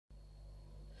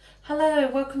Hello,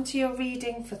 welcome to your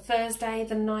reading for Thursday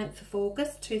the 9th of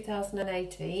August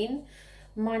 2018.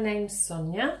 My name's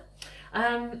Sonia.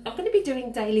 I'm going to be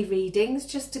doing daily readings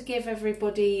just to give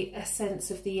everybody a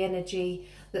sense of the energy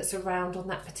that's around on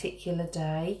that particular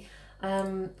day.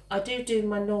 I do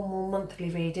my normal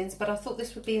monthly readings, but I thought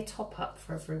this would be a top up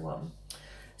for everyone.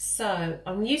 So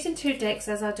I'm using two decks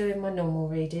as I do in my normal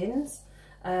readings.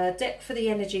 A deck for the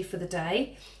energy for the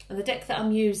day, and the deck that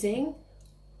I'm using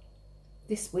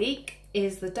this week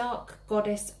is the Dark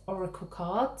Goddess Oracle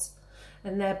cards,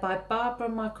 and they're by Barbara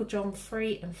Michael John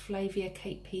Free and Flavia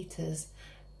Kate Peters.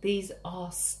 These are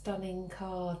stunning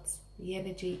cards. The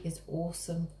energy is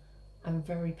awesome and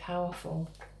very powerful.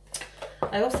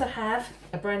 I also have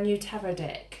a brand new tarot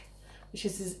deck, which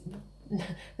is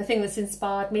the thing that's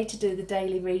inspired me to do the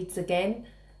daily reads again,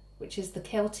 which is the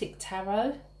Celtic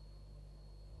Tarot,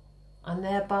 and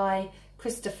they're by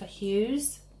Christopher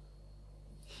Hughes.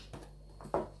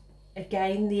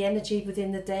 Again, the energy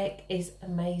within the deck is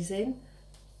amazing,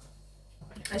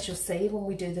 as you'll see when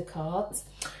we do the cards.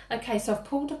 Okay, so I've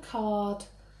pulled a card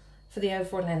for the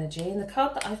overall energy, and the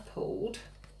card that I've pulled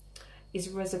is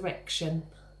Resurrection,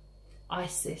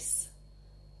 Isis.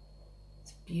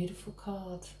 It's a beautiful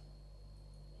card.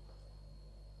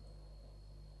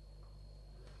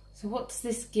 So what does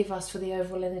this give us for the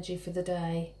overall energy for the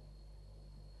day?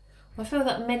 I feel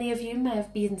that many of you may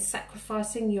have been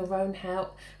sacrificing your own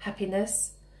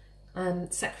happiness,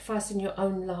 sacrificing your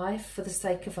own life for the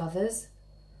sake of others.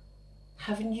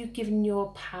 Haven't you given your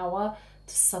power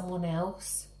to someone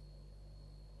else?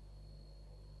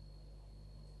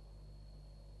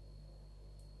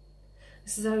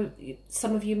 So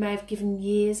some of you may have given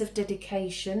years of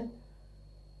dedication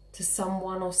to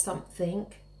someone or something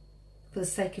for the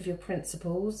sake of your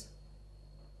principles,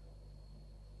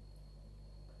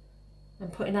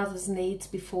 and putting others' needs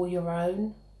before your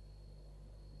own.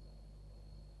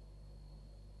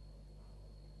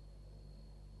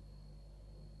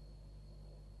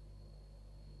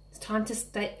 It's time to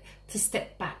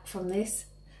step back from this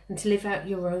and to live out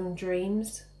your own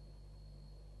dreams.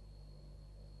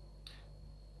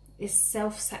 It's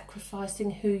self-sacrificing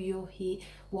who you're here,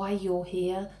 why you're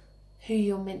here, who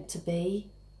you're meant to be.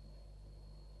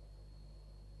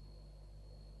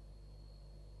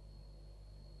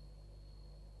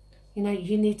 You know,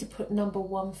 you need to put number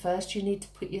one first. You need to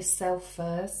put yourself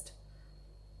first.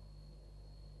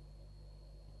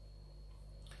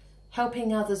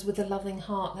 Helping others with a loving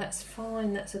heart, that's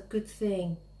fine. That's a good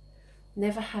thing.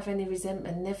 Never have any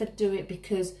resentment. Never do it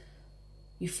because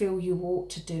you feel you ought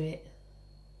to do it.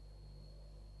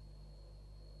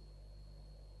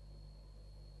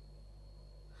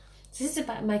 So this is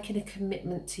about making a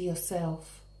commitment to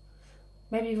yourself.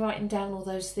 Maybe writing down all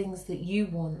those things that you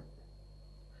want,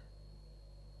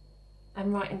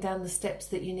 and writing down the steps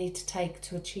that you need to take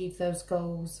to achieve those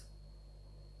goals.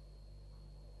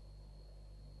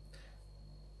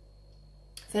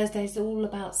 Thursday is all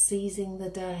about seizing the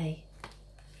day.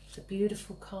 It's a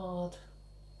beautiful card.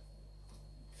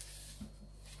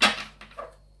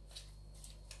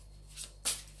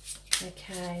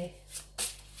 Okay,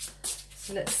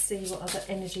 so let's see what other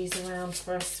energies around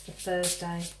for us for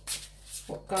Thursday.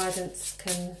 What guidance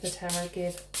can the tarot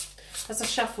give? As I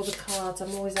shuffle the cards,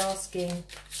 I'm always asking,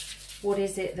 what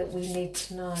is it that we need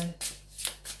to know?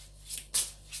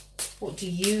 What do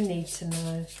you need to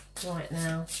know right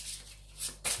now?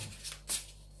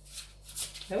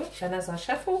 Oh, and as I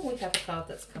shuffle, we have a card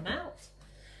that's come out,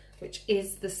 which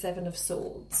is the Seven of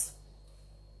Swords.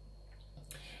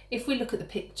 If we look at the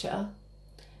picture,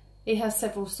 he has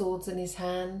several swords in his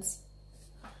hands.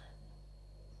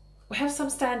 We have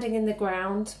some standing in the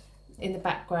ground, in the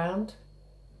background.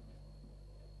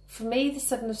 For me, the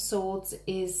Seven of Swords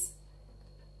is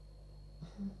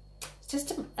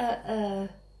just like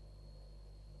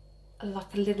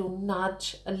a little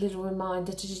nudge, a little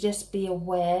reminder to just be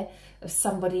aware of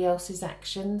somebody else's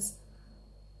actions.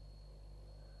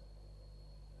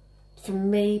 For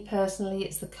me personally,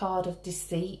 it's the card of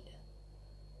deceit.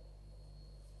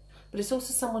 But it's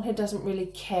also someone who doesn't really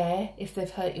care if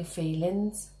they've hurt your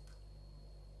feelings.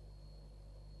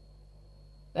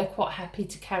 They're quite happy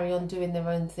to carry on doing their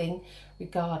own thing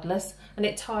regardless. And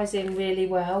it ties in really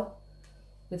well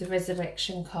with the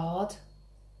Resurrection card.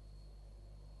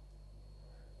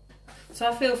 So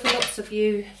I feel for lots of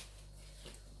you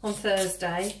on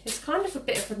Thursday, it's kind of a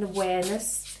bit of an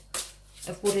awareness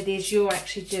of what it is you're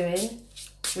actually doing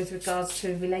with regards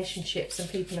to relationships and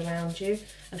people around you,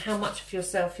 and how much of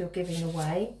yourself you're giving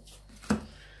away.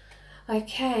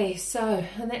 Okay, so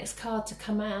the next card to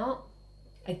come out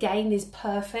again is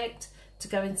perfect to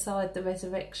go inside the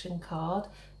resurrection card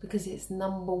because it's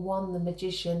number 1, the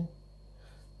magician.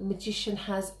 The magician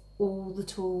has all the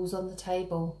tools on the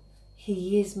table.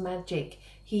 He is magic.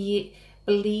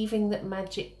 Believing that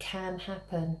magic can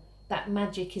happen. That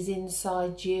magic is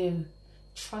inside you.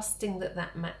 Trusting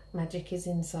that magic is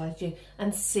inside you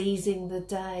and seizing the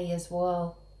day as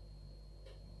well.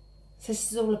 So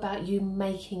this is all about you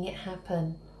making it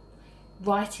happen.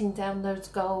 Writing down those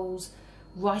goals,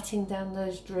 writing down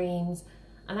those dreams,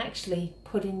 and actually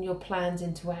putting your plans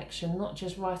into action. Not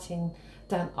just writing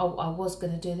down, oh, I was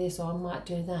going to do this or I might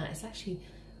do that. It's actually,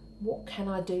 what can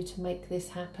I do to make this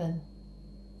happen?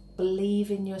 Believe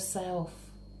in yourself.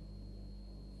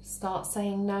 Start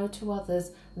saying no to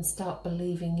others and start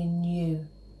believing in you.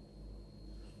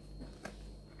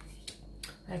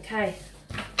 Okay,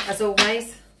 as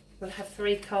always, we'll have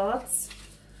 3 cards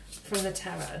from the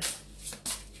tarot.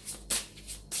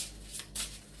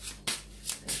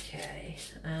 Okay,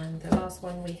 and the last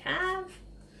one we have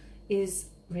is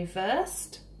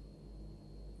reversed,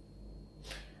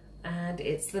 and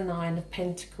it's the 9 of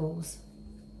Pentacles.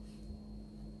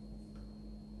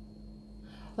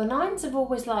 The 9s are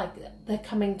always like they're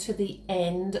coming to the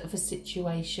end of a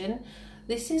situation.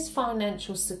 This is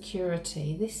financial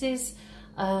security. This is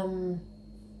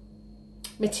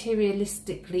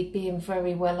materialistically being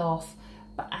very well off,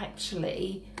 but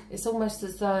actually it's almost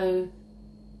as though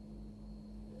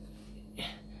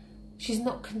she's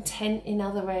not content in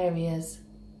other areas.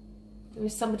 There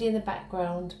is somebody in the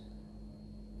background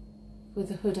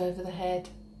with a hood over the head.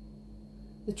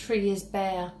 The tree is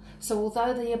bare. So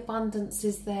although the abundance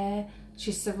is there,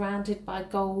 she's surrounded by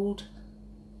gold,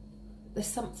 there's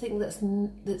something that's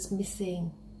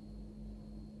missing.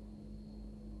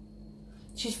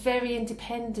 She's very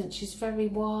independent, she's very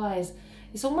wise.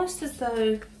 It's almost as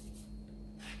though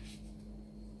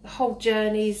the whole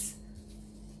journey's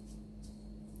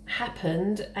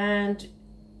happened and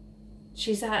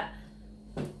she's at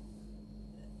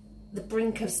the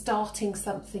brink of starting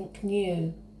something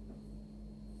new.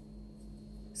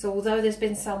 So although there's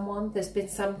been some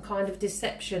kind of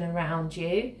deception around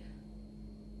you,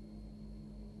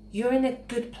 you're in a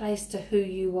good place to who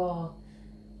you are.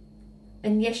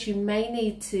 And yes, you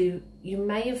may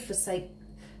have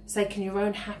forsaken your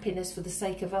own happiness for the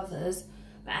sake of others,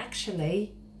 but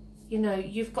actually, you know,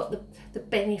 you've got the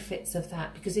benefits of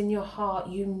that, because in your heart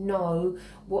you know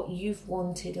what you've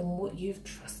wanted and what you've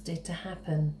trusted to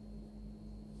happen.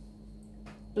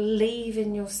 Believe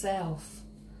in yourself.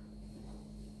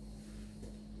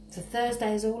 So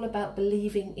Thursday is all about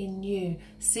believing in you,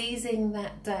 seizing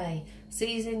that day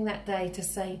to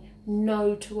say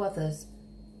no to others.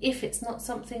 If it's not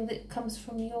something that comes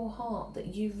from your heart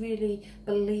that you really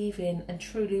believe in and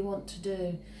truly want to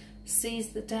do,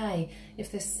 seize the day.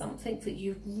 If there's something that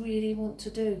you really want to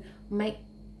do, make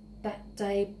that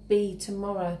day be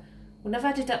tomorrow. When I've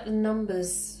added up the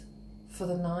numbers for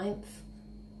the 9th,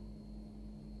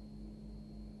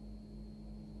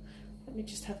 let me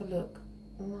just have a look.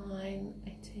 9,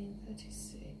 18,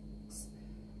 36.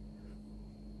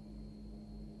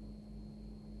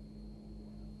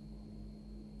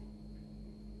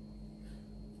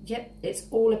 Yep, it's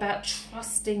all about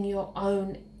trusting your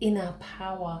own inner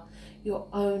power, your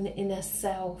own inner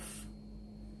self.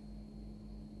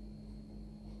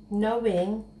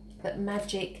 Knowing that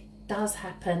magic does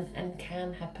happen and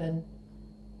can happen.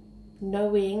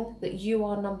 Knowing that you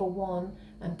are number 1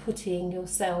 and putting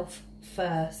yourself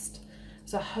first.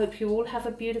 So I hope you all have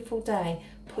a beautiful day.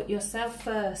 Put yourself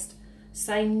first.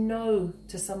 Say no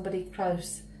to somebody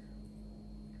close.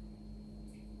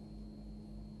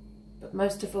 But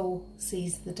most of all,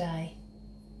 seize the day.